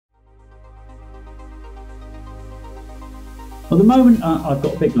Well, at the moment I've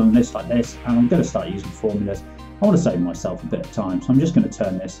got a big long list like this, and I'm going to start using formulas. I want to save myself a bit of time, so I'm just going to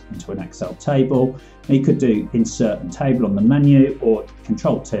turn this into an Excel table. And you could do insert and table on the menu, or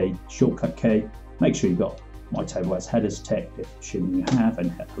Ctrl T, shortcut key. Make sure you've got my table as headers ticked, assuming you have,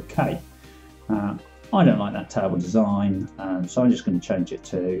 and hit OK. I don't like that table design, so I'm just going to change it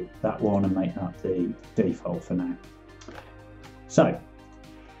to that one and make that the default for now. So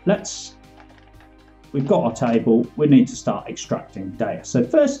we've got our table, we need to start extracting data. So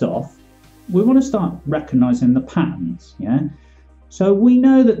first off, we want to start recognizing the patterns. So we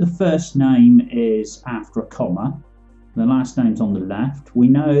know that the first name is after a comma, the last name's on the left. We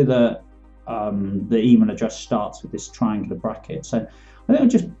know that the email address starts with this triangular bracket. So I think I'll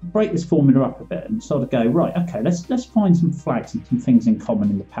just break this formula up a bit and sort of go, right, okay, let's find some flags and some things in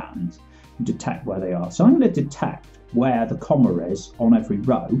common in the patterns and detect where they are. So I'm going to detect where the comma is on every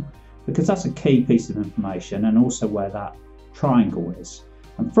row, because that's a key piece of information, and also where that triangle is.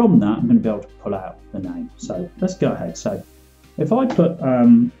 And from that, I'm going to be able to pull out the name. So let's go ahead. So if I put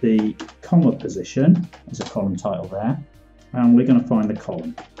the comma position as a column title there, and we're going to find the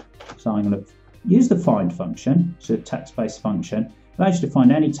column. So I'm going to use the find function, so a text-based function. It allows you to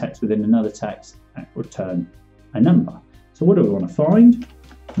find any text within another text and return a number. So what do we want to find?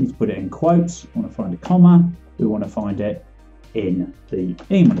 We need to put it in quotes. We want to find a comma. We want to find it in the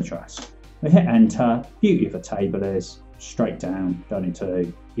email address. We hit enter. Beauty of a table is straight down. Don't need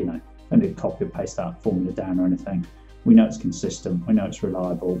to, don't need to copy and paste that formula down or anything. We know it's consistent. We know it's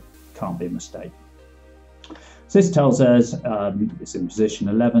reliable. Can't be a mistake. So this tells us it's in position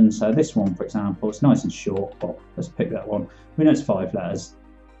 11. So this one, for example, it's nice and short. Well, let's pick that one. We know it's 5 letters.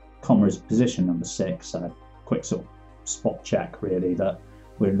 Comma is position number 6. So quick sort of spot check, really, that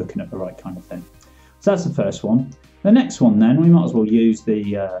we're looking at the right kind of thing. So that's the first one. The next one, then, we might as well use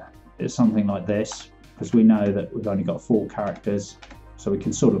the something like this, because we know that we've only got 4 characters. So we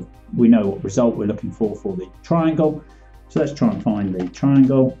can we know what result we're looking for the triangle. So let's try and find the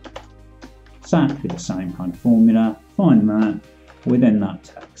triangle. Exactly the same kind of formula. Find that within that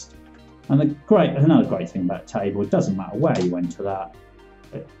text. And another great thing about a table, it doesn't matter where you enter that.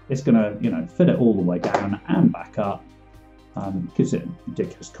 It's going to, fit it all the way down and back up. Gives it a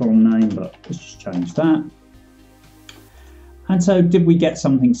ridiculous column name, but let's just change that. And so, did we get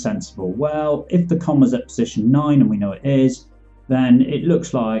something sensible? Well, if the comma's at position 9, and we know it is, then it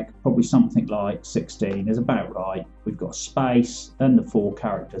looks like probably something like 16 is about right. We've got a space, then the 4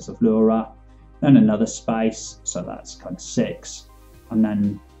 characters of Laura, then another space, so that's kind of 6, and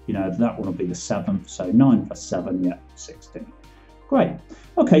then that one will be the 7th, so 9 plus 7, yeah, 16. Great.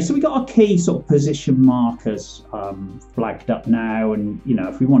 Okay, so we got our key sort of position markers flagged up now, and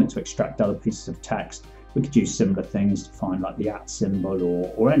if we wanted to extract other pieces of text, we could use similar things to find like the @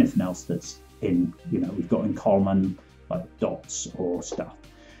 symbol or anything else that's in we've got in common, like dots or stuff.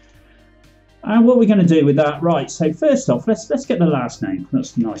 And what we're going to do with that, right? So first off, let's get the last name.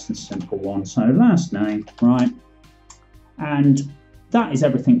 That's a nice and simple one. So last name, right? And that is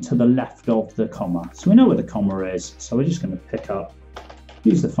everything to the left of the comma. So we know where the comma is. So we're just going to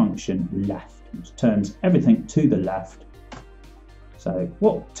use the function left, which turns everything to the left. So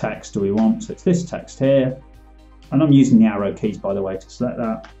what text do we want? So it's this text here. And I'm using the arrow keys, by the way, to select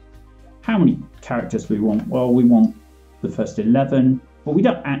that. How many characters do we want? Well, we want the first 11. But we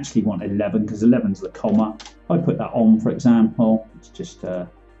don't actually want 11 because 11 is the comma. If I put that on, for example, it's just,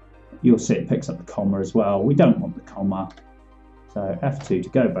 you'll see it picks up the comma as well. We don't want the comma. So F2 to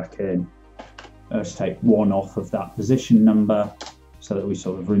go back in. Let's take 1 off of that position number so that we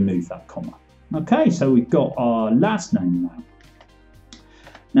sort of remove that comma. Okay, so we've got our last name now.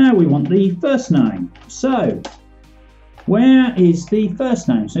 Now we want the first name. So where is the first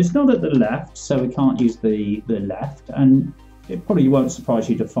name? So it's not at the left, so we can't use the left. And it probably won't surprise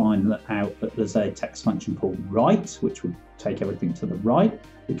you to find out that there's a text function called right, which would take everything to the right.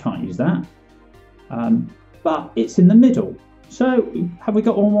 We can't use that. But it's in the middle. So have we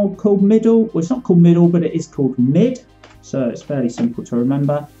got one more called middle? Well, it's not called middle, but it is called mid. So it's fairly simple to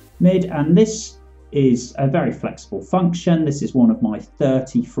remember. Mid, and this is a very flexible function. This is one of my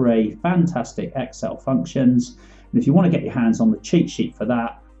 33 fantastic Excel functions. And if you want to get your hands on the cheat sheet for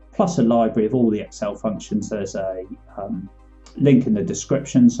that, plus a library of all the Excel functions, there's a link in the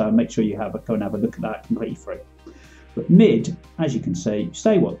description. So make sure you go and have a look at that, completely free. But mid, as you can see, you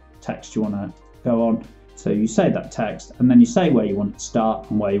say what text you want to go on. So you say that text, and then you say where you want to start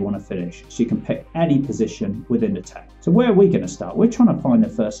and where you want to finish. So you can pick any position within the text. So where are we going to start? We're trying to find the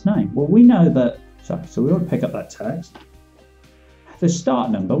first name. Well, we know that, so we want to pick up that text. The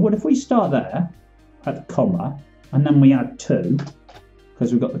start number, well, if we start there at the comma, and then we add 2,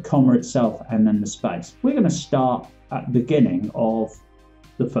 because we've got the comma itself and then the space. We're going to start at the beginning of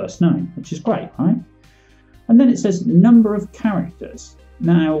the first name, which is great, right? And then it says number of characters.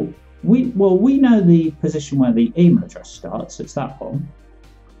 Now, we know the position where the email address starts, it's that one.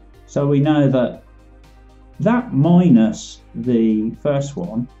 So we know that that minus the first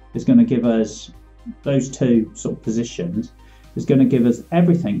one is going to give us those two sort of positions, is going to give us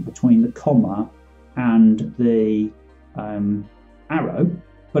everything between the comma and the arrow,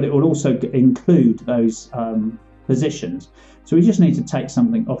 but it will also include those positions. So we just need to take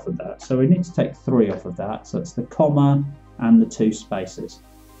something off of that. So we need to take 3 off of that. So it's the comma and the 2 spaces.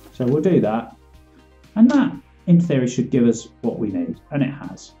 So we'll do that. And that, in theory, should give us what we need. And it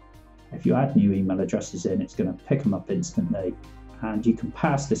has. If you add new email addresses in, it's going to pick them up instantly. And you can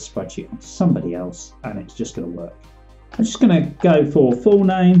pass this spreadsheet on to somebody else, and it's just going to work. I'm just going to go for full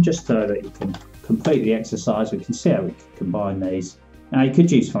name, just so that you can complete the exercise. We can see how we can combine these. Now you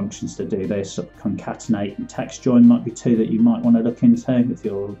could use functions to do this. Sort of concatenate and text join might be 2 that you might want to look into if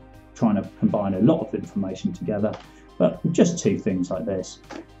you're trying to combine a lot of information together. But just 2 things like this,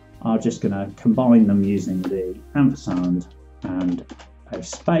 I'm just going to combine them using the ampersand and a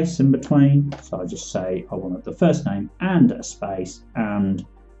space in between. So I just say I want the first name and a space and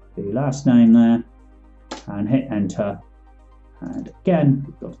the last name there, and hit enter. And again,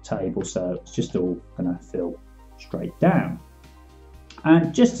 we've got a table, so it's just all going to fill straight down.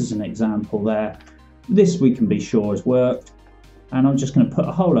 And just as an example there, this we can be sure has worked. And I'm just going to put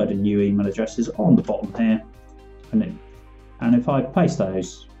a whole load of new email addresses on the bottom here. And if I paste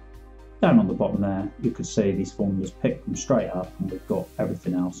those down on the bottom there, you could see these formulas pick them straight up, and we've got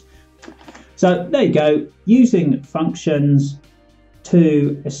everything else. So there you go, using functions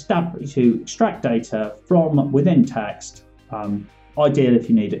to extract data from within text. Ideal if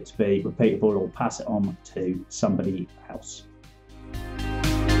you need it to be repeatable or pass it on to somebody else.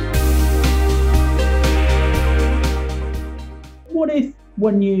 What if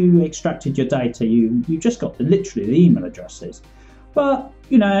when you extracted your data, you just got literally the email addresses? But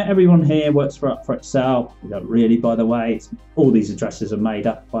you know, everyone here works for Excel. We don't really, by the way. All these addresses are made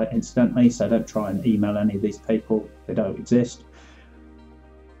up by incidentally, so don't try and email any of these people. They don't exist.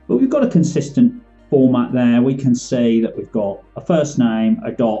 But we've got a consistent format there. We can see that we've got a first name,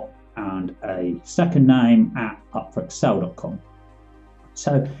 a dot, and a second name at upforexcel.com.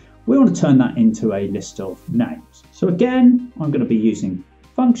 So we want to turn that into a list of names. So again, I'm going to be using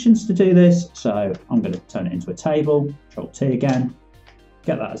functions to do this. So I'm going to turn it into a table, Ctrl T again,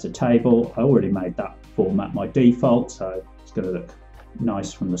 get that as a table. I already made that format my default, so it's going to look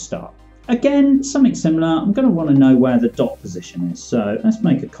nice from the start. Again, something similar, I'm going to want to know where the dot position is. So let's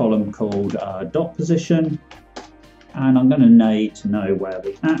make a column called dot position, and I'm going to need to know where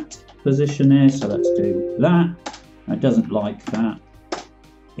the at position is. So let's do that. It doesn't like that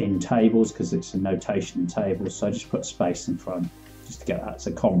in tables because it's a notation in tables, so I just put a space in front just to get that as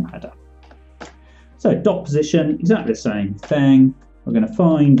a column header. So dot position, exactly the same thing. We're going to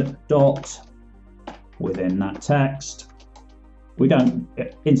find dot within that text. We don't,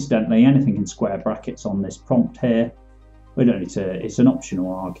 incidentally, anything in square brackets on this prompt here, we don't need to, it's an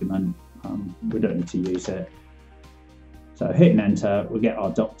optional argument, we don't need to use it. So hitting enter, we get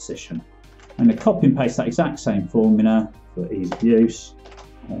our dot position. I'm going to copy and paste that exact same formula for ease of use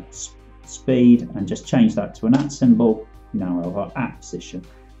or speed, and just change that to an at symbol. Now we have our at position.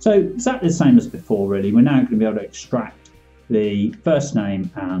 So exactly the same as before really. We're now going to be able to extract the first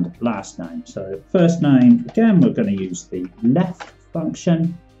name and last name. So first name, again, we're going to use the left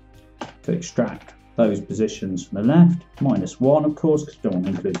function to extract those positions from the left, -1 of course, because we don't want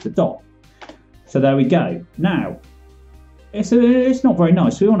to include the dot. So there we go. Now, it's not very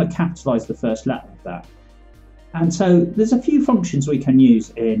nice. We want to capitalize the first letter of that. And so there's a few functions we can use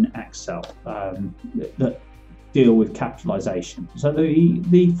in Excel that deal with capitalization. So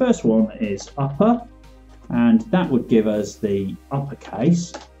the first one is upper, and that would give us the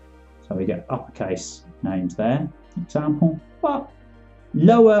uppercase. So we get uppercase names there, for example. But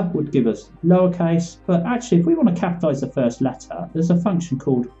lower would give us lowercase. But actually, if we want to capitalize the first letter, there's a function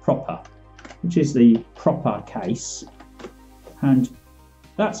called proper, which is the proper case. And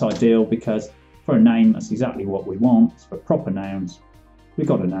that's ideal because for a name, that's exactly what we want. So for proper nouns, we've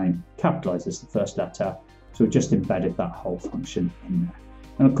got a name, capitalizes the first letter. So we've just embedded that whole function in there.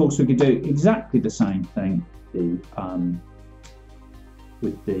 And of course, we could do exactly the same thing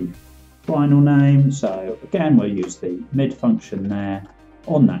with the final name. So again, we'll use the mid function there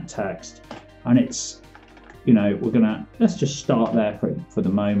on that text. And it's, you know, let's just start there for the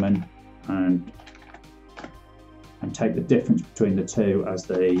moment and take the difference between the two as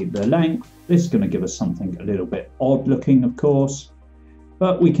the length. This is going to give us something a little bit odd looking, of course.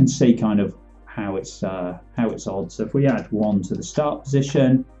 but we can see kind of how it's odd. So if we add 1 to the start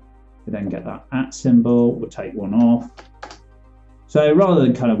position, we then get that @ symbol, we'll take 1 off. So rather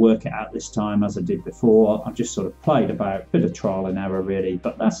than kind of work it out this time as I did before, I've just sort of played about, a bit of trial and error really,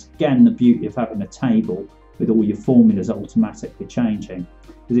 but that's again the beauty of having a table with all your formulas automatically changing,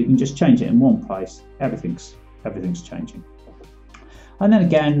 because you can just change it in one place, everything's changing. And then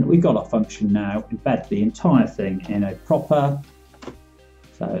again, we've got our function now, embed the entire thing in a proper,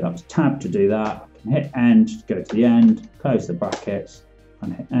 so that was tab to do that. I can hit end to go to the end, close the brackets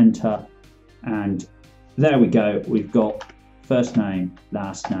and hit enter, and there we go, we've got first name,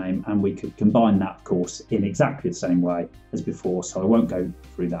 last name, and we could combine that of course in exactly the same way as before, so I won't go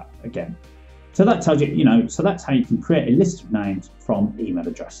through that again. So that tells you, so that's how you can create a list of names from email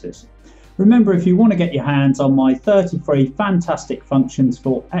addresses. Remember, if you want to get your hands on my 33 fantastic functions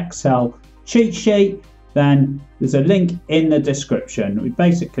for Excel cheat sheet, then there's a link in the description. It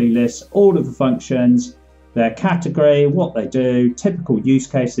basically lists all of the functions, their category, what they do, typical use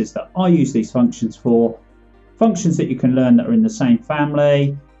cases that I use these functions for, functions that you can learn that are in the same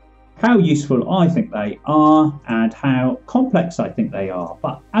family, how useful I think they are, and how complex I think they are.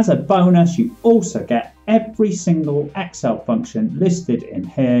 But as a bonus, you also get every single Excel function listed in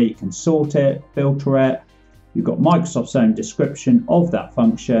here. You can sort it, filter it. You've got Microsoft's own description of that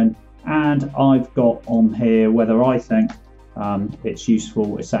function, and I've got on here whether I think it's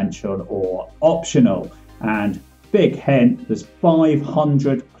useful, essential, or optional. And big hint, there's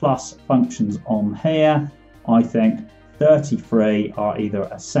 500 plus functions on here. I think 33 are either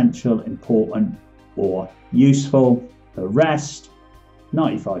essential, important, or useful. The rest,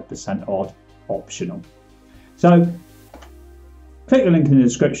 95% odd, optional. So click the link in the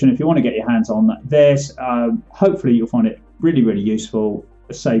description if you want to get your hands on this. Hopefully you'll find it really, really useful.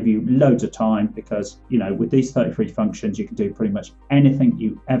 It'll save you loads of time, because with these 33 functions you can do pretty much anything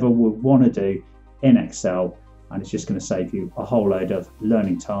you ever would want to do in Excel, and it's just going to save you a whole load of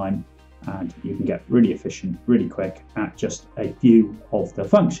learning time, and you can get really efficient, really quick at just a few of the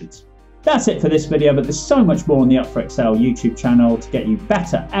functions. That's it for this video, but there's so much more on the Up for Excel YouTube channel to get you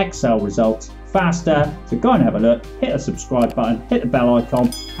better Excel results faster. So go and have a look, hit the subscribe button, hit the bell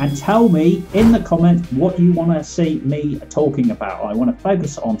icon, and tell me in the comments what you want to see me talking about. I want to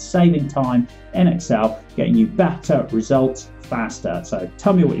focus on saving time in Excel, getting you better results faster. So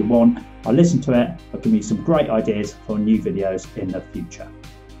tell me what you want, I'll listen to it, I'll give you some great ideas for new videos in the future.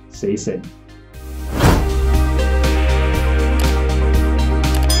 See you soon.